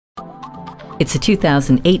It's a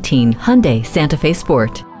 2018 Hyundai Santa Fe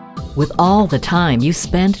Sport. With all the time you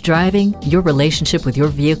spend driving, your relationship with your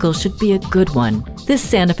vehicle should be a good one. This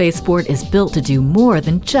Santa Fe Sport is built to do more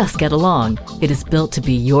than just get along. It is built to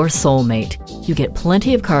be your soulmate. You get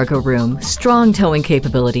plenty of cargo room, strong towing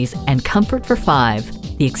capabilities, and comfort for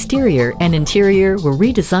 5. The exterior and interior were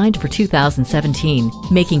redesigned for 2017,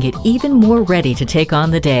 making it even more ready to take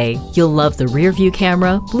on the day. You'll love the rear view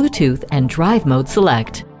camera, Bluetooth, and drive mode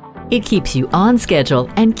select. It keeps you on schedule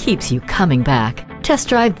and keeps you coming back. Test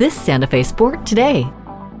drive this Santa Fe Sport today.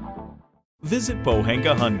 Visit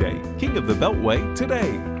Pohanka Hyundai, King of the Beltway,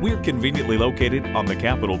 today. We're conveniently located on the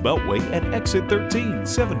Capital Beltway at Exit 13,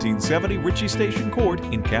 1770 Ritchie Station Court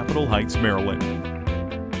in Capital Heights, Maryland.